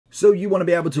So you want to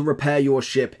be able to repair your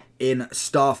ship in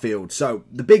Starfield. So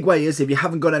the big way is if you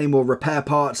haven't got any more repair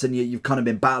parts and you've kind of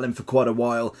been battling for quite a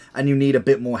while and you need a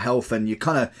bit more health and you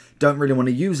kind of don't really want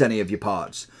to use any of your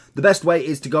parts, the best way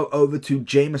is to go over to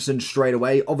Jameson straight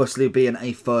away. Obviously being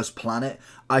a first planet,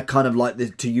 I kind of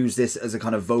like to use this as a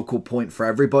kind of vocal point for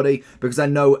everybody, because I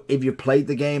know if you've played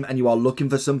the game and you are looking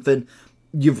for something,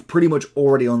 you've pretty much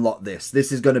already unlocked this.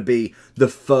 This is going to be the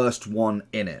first one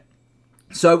in it.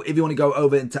 So if you want to go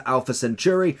over into Alpha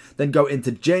Centauri, then go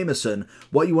into Jameson,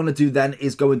 what you want to do then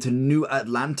is go into New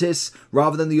Atlantis.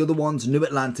 Rather than the other ones, New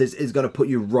Atlantis is going to put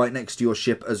you right next to your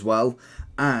ship as well.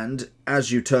 And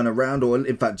as you turn around, or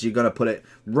in fact you're going to put it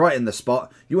right in the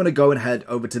spot, you want to go and head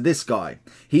over to this guy.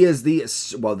 He is the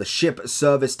ship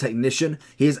service technician.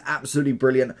 He is absolutely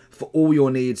brilliant for all your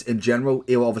needs in general.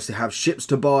 He'll obviously have ships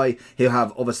to buy. He'll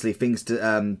have obviously things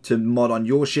to mod on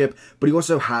your ship, but he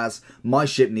also has my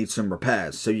ship needs some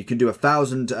repairs. So you can do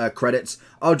 1,000 credits.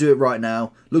 I'll do it right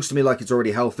now. Looks to me like it's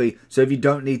already healthy. So if you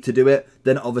don't need to do it,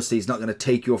 then obviously he's not going to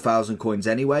take your 1,000 coins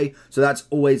anyway. So that's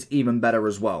always even better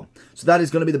as well. So that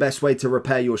is going to be the best way to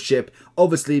repair your ship.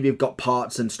 Obviously, if you've got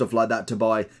parts and stuff like that to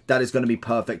buy, that is going to be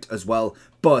perfect as well.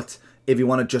 But if you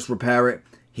want to just repair it,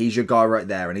 he's your guy right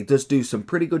there. And he does do some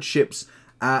pretty good ships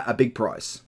at a big price.